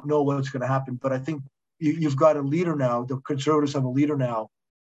you don't know what's going to happen. But I think you've got a leader now. The Conservatives have a leader now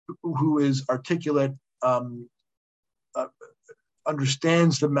who is articulate,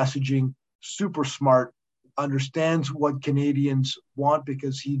 understands the messaging, super smart, understands what Canadians want,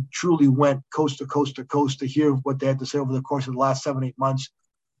 because he truly went coast to coast to coast to hear what they had to say over the course of the last 7-8 months,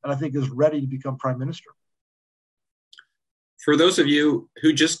 and I think is ready to become Prime Minister. For those of you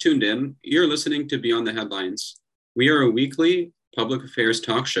who just tuned in, you're listening to Beyond the Headlines. We are a weekly public affairs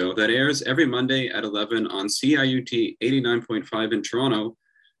talk show that airs every Monday at 11 on CIUT 89.5 in Toronto,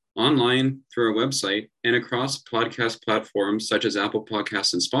 online through our website, and across podcast platforms such as Apple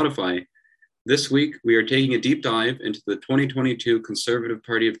Podcasts and Spotify. This week, we are taking a deep dive into the 2022 Conservative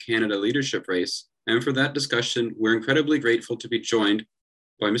Party of Canada leadership race. And for that discussion, we're incredibly grateful to be joined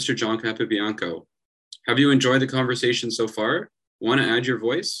by Mr. John Capobianco. Have you enjoyed the conversation so far? Want to add your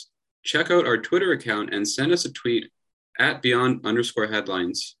voice? Check out our Twitter account and send us a tweet at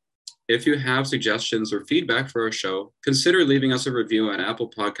beyond_headlines. If you have suggestions or feedback for our show, consider leaving us a review at Apple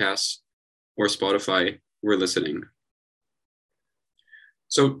Podcasts or Spotify. We're listening.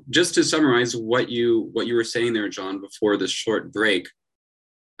 So just to summarize what you were saying there, John, before this short break,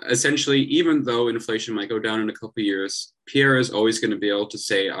 essentially, even though inflation might go down in a couple of years, Pierre is always going to be able to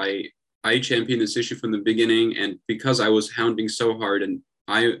say, I championed this issue from the beginning, and because I was hounding so hard, and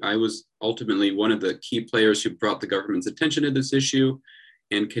I was ultimately one of the key players who brought the government's attention to this issue,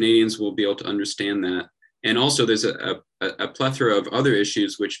 and Canadians will be able to understand that. And also there's a plethora of other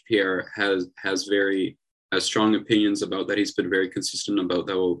issues which Pierre has very strong opinions about, that he's been very consistent about,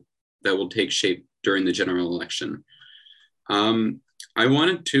 that will take shape during the general election. I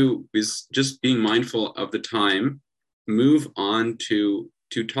wanted to, just being mindful of the time, move on to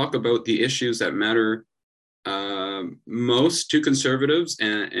talk about the issues that matter most to Conservatives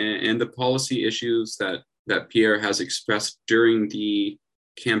and the policy issues that Pierre has expressed during the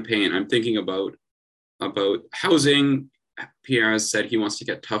campaign. I'm thinking about housing. Pierre has said he wants to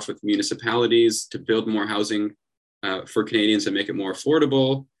get tough with municipalities to build more housing. for Canadians and make it more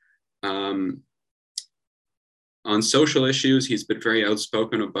affordable. On social issues, he's been very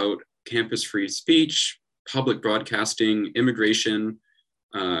outspoken about campus free speech, public broadcasting, immigration,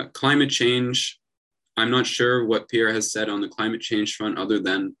 climate change. I'm not sure what Pierre has said on the climate change front other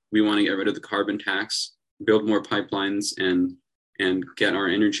than we want to get rid of the carbon tax, build more pipelines, and get our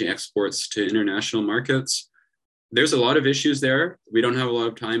energy exports to international markets. There's a lot of issues there. We don't have a lot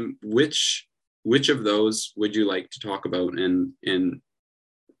of time. Which of those would you like to talk about? And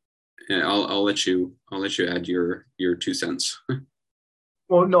I'll let you add your 2 cents.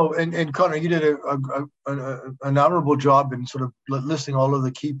 Well, no, and Connor, you did an admirable job in sort of listing all of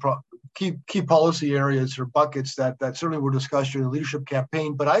the key policy areas or buckets that certainly were discussed during the leadership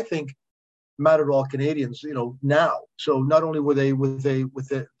campaign. But I think mattered to all Canadians, now. So not only were they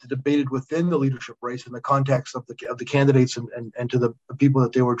debated within the leadership race in the context of the candidates and to the people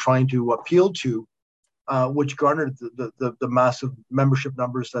that they were trying to appeal to, which garnered the massive membership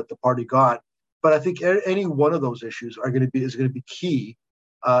numbers that the party got. But I think any one of those issues is going to be key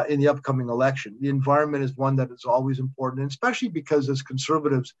in the upcoming election. The environment is one that is always important, and especially because as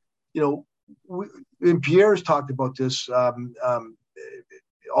conservatives, and Pierre's talked about this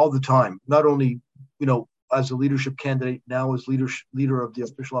all the time. Not only as a leadership candidate, now as leader of the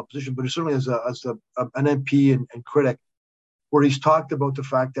official opposition, but certainly as an MP and critic, where he's talked about the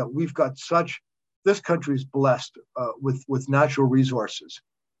fact that we've got this country is blessed with natural resources,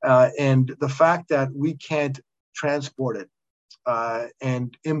 and the fact that we can't transport it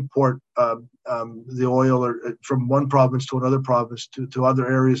and import the oil from one province to another province to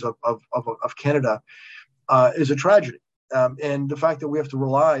other areas of Canada is a tragedy. And the fact that we have to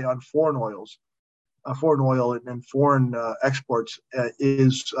rely on foreign oil and foreign exports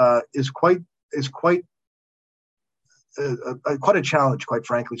is quite a challenge, quite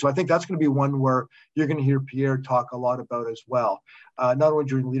frankly. So I think that's going to be one where you're going to hear Pierre talk a lot about as well, not only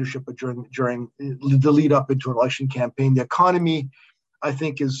during leadership, but during the lead up into an election campaign. The economy, I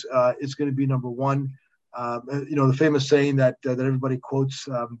think, is going to be number one. The famous saying that everybody quotes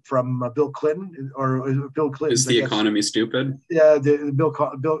from Bill Clinton, Is the economy stupid? Yeah,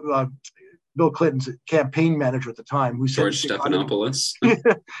 Bill Clinton's campaign manager at the time, who said George Stephanopoulos.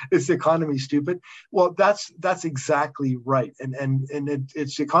 Is the economy stupid? Well, that's exactly right, and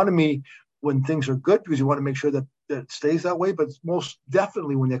it's the economy when things are good, because you want to make sure that it stays that way. But most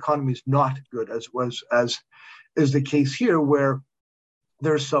definitely when the economy is not good, as is the case here, where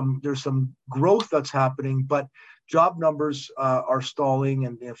there's some growth that's happening, but job numbers are stalling,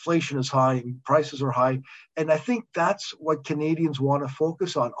 and the inflation is high, and prices are high. And I think that's what Canadians want to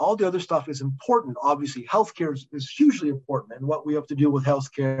focus on. All the other stuff is important. Obviously, healthcare is hugely important, and what we have to do with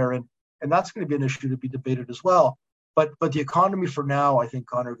healthcare, and that's going to be an issue to be debated as well. But the economy for now, I think,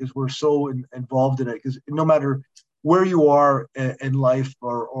 Connor, because we're so involved in it, because no matter where you are in life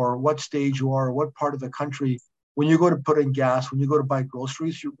or what stage you are or what part of the country, when you go to put in gas, when you go to buy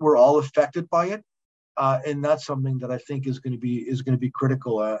groceries, we're all affected by it. And that's something that I think is going to be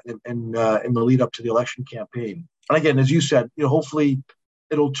critical in the lead up to the election campaign. And again, as you said, hopefully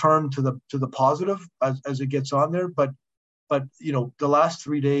it'll turn to the positive as it gets on there. But the last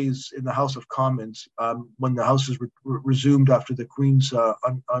 3 days in the House of Commons, when the House is resumed after the Queen's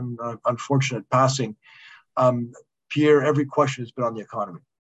unfortunate passing, Pierre, every question has been on the economy.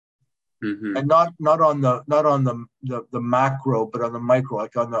 Mm-hmm. And not on the macro, but on the micro,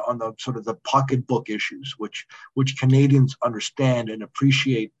 like on the sort of the pocketbook issues, which Canadians understand and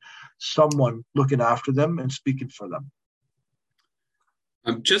appreciate someone looking after them and speaking for them.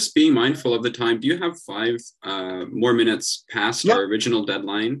 Just being mindful of the time. Do you have 5 more minutes past our original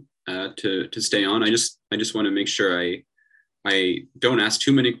deadline to stay on? I just want to make sure I don't ask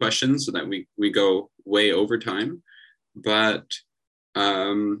too many questions so that we go way over time, but.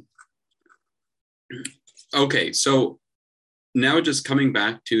 Okay, so now just coming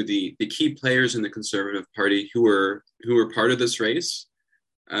back to the key players in the Conservative Party who were part of this race,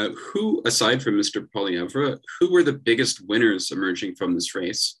 who, aside from Mr. Poilievre, who were the biggest winners emerging from this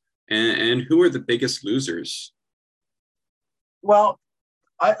race, and who were the biggest losers? Well,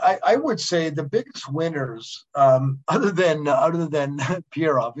 I would say the biggest winners, other than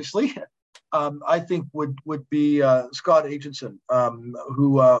Pierre, obviously, I think would be Scott Aitchison,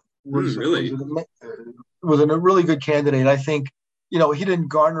 who was a really good candidate. I think, he didn't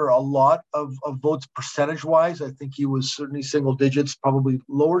garner a lot of votes percentage-wise. I think he was certainly single digits, probably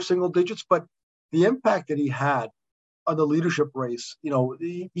lower single digits, but the impact that he had on the leadership race, he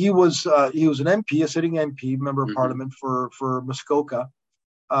was an MP, a sitting MP, member of Parliament for Muskoka,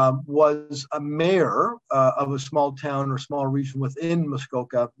 was a mayor of a small town or small region within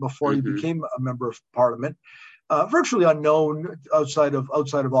Muskoka before he became a member of Parliament. virtually unknown outside of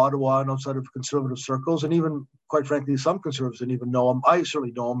Ottawa and outside of conservative circles, and even quite frankly, some conservatives didn't even know him. I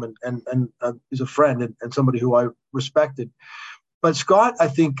certainly know him, and he's a friend and somebody who I respected. But Scott, I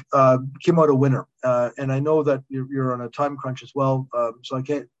think, came out a winner, and I know that you're on a time crunch as well, so I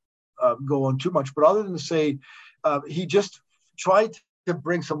can't go on too much. But other than to say, he just tried to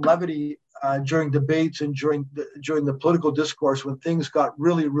bring some levity during debates and during the political discourse when things got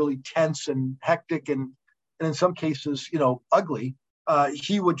really, really tense and hectic and in some cases, ugly.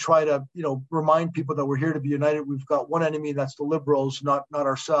 He would try to, remind people that we're here to be united. We've got one enemy, that's the Liberals, not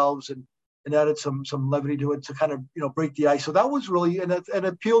ourselves, and added some levity to it to kind of, break the ice. So that was really and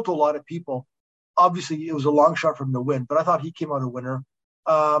appealed to a lot of people. Obviously, it was a long shot from the win, but I thought he came out a winner.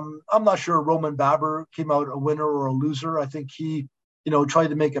 I'm not sure Roman Baber came out a winner or a loser. I think he, tried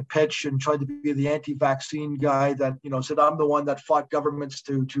to make a pitch and tried to be the anti-vaccine guy that, said, I'm the one that fought governments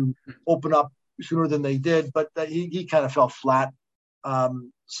to open up sooner than they did, but he kind of fell flat.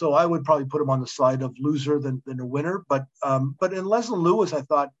 So I would probably put him on the side of loser than a winner. But in Leslyn Lewis, I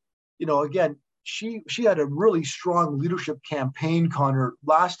thought, again, she had a really strong leadership campaign, Connor,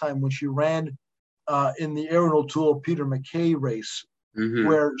 last time when she ran in the Erin O'Toole, Peter MacKay race,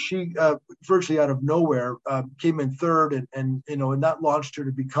 where she virtually out of nowhere came in third, and that launched her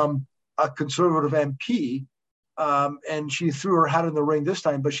to become a conservative MP. And she threw her hat in the ring this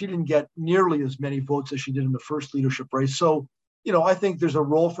time, but she didn't get nearly as many votes as she did in the first leadership race. So, I think there's a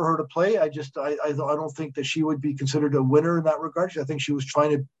role for her to play. I don't think that she would be considered a winner in that regard. I think she was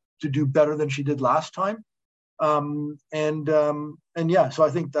trying to do better than she did last time. So I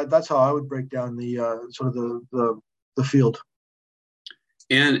think that's how I would break down the sort of the field.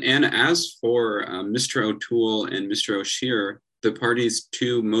 And as for Mr. O'Toole and Mr. O'Scheer, the party's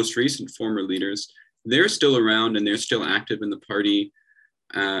two most recent former leaders, they're still around and they're still active in the party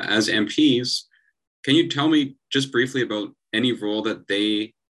as MPs. Can you tell me just briefly about any role that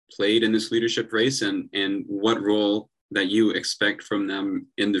they played in this leadership race and what role that you expect from them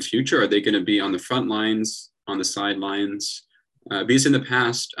in the future? Are they going to be on the front lines, on the sidelines? Because in the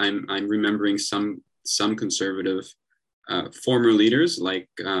past, I'm remembering some conservative former leaders like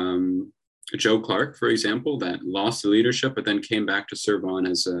Joe Clark, for example, that lost the leadership but then came back to serve on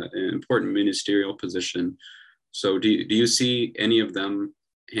as an important ministerial position. So do you see any of them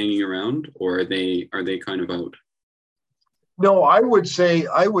hanging around, or are they kind of out? No, I would say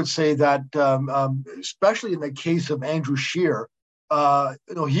that especially in the case of Andrew Scheer,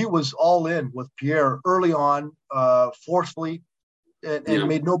 he was all in with Pierre early on, forcefully, and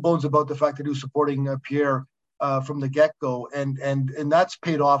made no bones about the fact that he was supporting Pierre from the get-go, and that's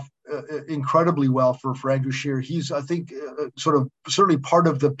paid off incredibly well for Andrew Scheer. He's, I think, certainly part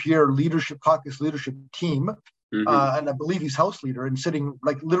of the Pierre caucus leadership team, and I believe he's House leader and sitting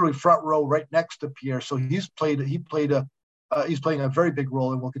like literally front row right next to Pierre. So he's playing a very big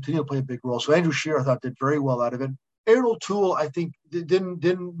role and will continue to play a big role. So Andrew Scheer, I thought, did very well out of it. Erin O'Toole, I think,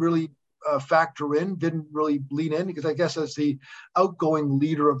 didn't really factor in, didn't really lean in, because I guess as the outgoing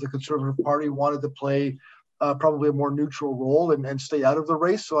leader of the Conservative Party wanted to play probably a more neutral role and stay out of the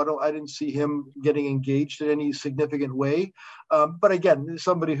race. So I didn't see him getting engaged in any significant way. But again,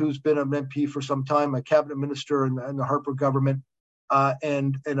 somebody who's been an MP for some time, a cabinet minister in the Harper government,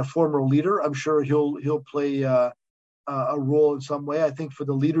 and a former leader, I'm sure he'll play a role in some way. I think for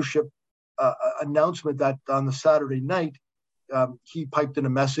the leadership announcement that on the Saturday night, he piped in a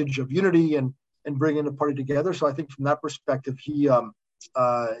message of unity and bringing the party together. So I think from that perspective, he'll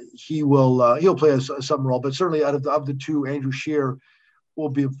play some role. But certainly out of the two, Andrew Scheer will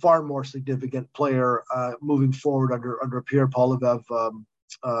be a far more significant player moving forward under Pierre Poilievre,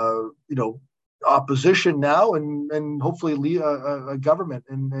 opposition now and hopefully lead a government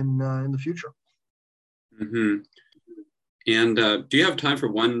in the future. Mm-hmm. And do you have time for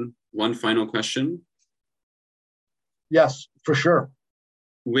one final question? Yes, for sure.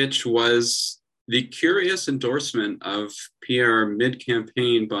 Which was the curious endorsement of Pierre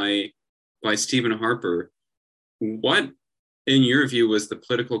mid-campaign by Stephen Harper. What, in your view, was the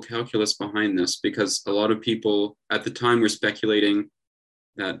political calculus behind this? Because a lot of people at the time were speculating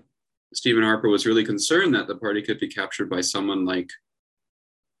that Stephen Harper was really concerned that the party could be captured by someone like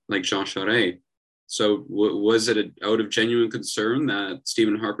Jean Charest. So was it out of genuine concern that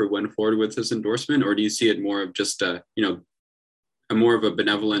Stephen Harper went forward with this endorsement, or do you see it more of just a more of a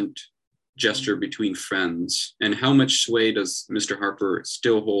benevolent gesture between friends? And how much sway does Mr. Harper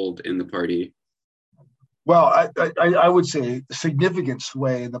still hold in the party? Well, I would say significant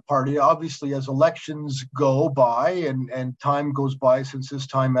sway in the party. Obviously, as elections go by and time goes by since his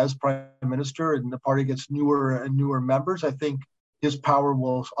time as prime minister and the party gets newer and newer members, I think his power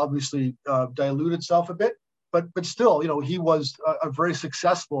will obviously dilute itself a bit. but still, he was a very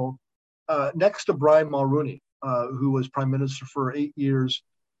successful, next to Brian Mulroney, who was prime minister for 8 years.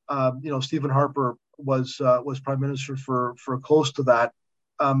 Stephen Harper was prime minister for close to that.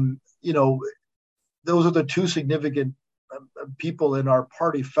 Those are the two significant people in our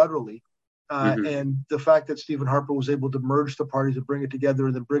party federally. And the fact that Stephen Harper was able to merge the parties and bring it together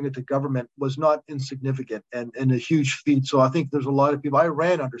and then bring it to government was not insignificant and a huge feat. So I think there's a lot of people. I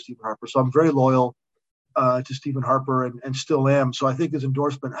ran under Stephen Harper, so I'm very loyal to Stephen Harper and still am. So I think his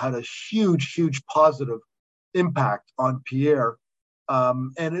endorsement had a huge positive impact on Pierre.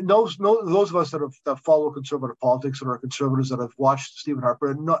 And those of us that follow conservative politics and are conservatives that have watched Stephen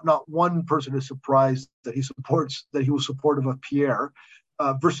Harper, not one person is surprised that he was supportive of Pierre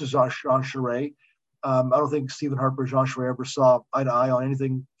versus Jean Charest. I don't think Stephen Harper and Jean Charest ever saw eye to eye on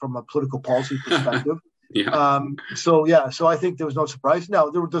anything from a political policy perspective. So I think there was no surprise. Now,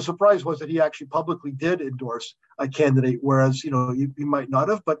 the surprise was that he actually publicly did endorse a candidate, whereas he might not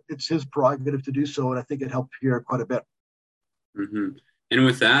have, but it's his prerogative to do so, and I think it helped Pierre quite a bit. Mm-hmm. And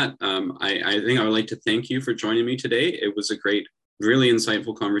with that, I think I would like to thank you for joining me today. It was a great, really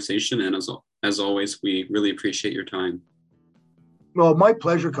insightful conversation, and as always, we really appreciate your time. Well, my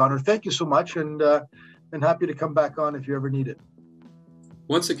pleasure, Connor. Thank you so much, and happy to come back on if you ever need it.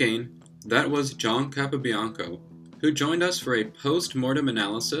 Once again, that was John Capobianco, who joined us for a post-mortem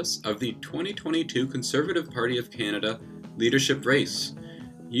analysis of the 2022 Conservative Party of Canada leadership race.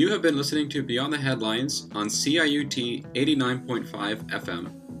 You have been listening to Beyond the Headlines on CIUT 89.5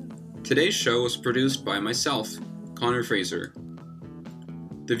 FM. Today's show was produced by myself, Connor Fraser.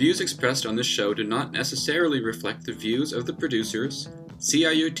 The views expressed on this show do not necessarily reflect the views of the producers,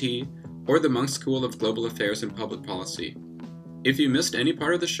 CIUT, or the Munk School of Global Affairs and Public Policy. If you missed any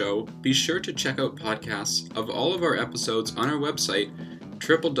part of the show, be sure to check out podcasts of all of our episodes on our website,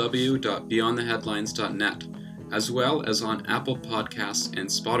 www.beyondtheheadlines.net, as well as on Apple Podcasts and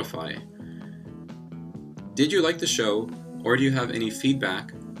Spotify. Did you like the show, or do you have any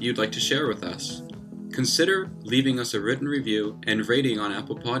feedback you'd like to share with us? Consider leaving us a written review and rating on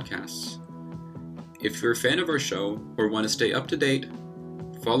Apple Podcasts. If you're a fan of our show or want to stay up to date,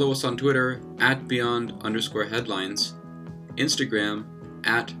 follow us on Twitter @beyond_headlines, Instagram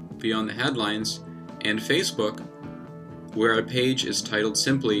 @beyondtheheadlines, and Facebook, where our page is titled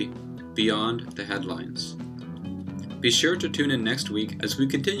simply Beyond the Headlines. Be sure to tune in next week as we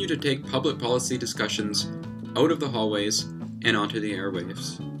continue to take public policy discussions out of the hallways and onto the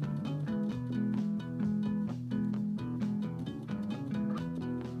airwaves.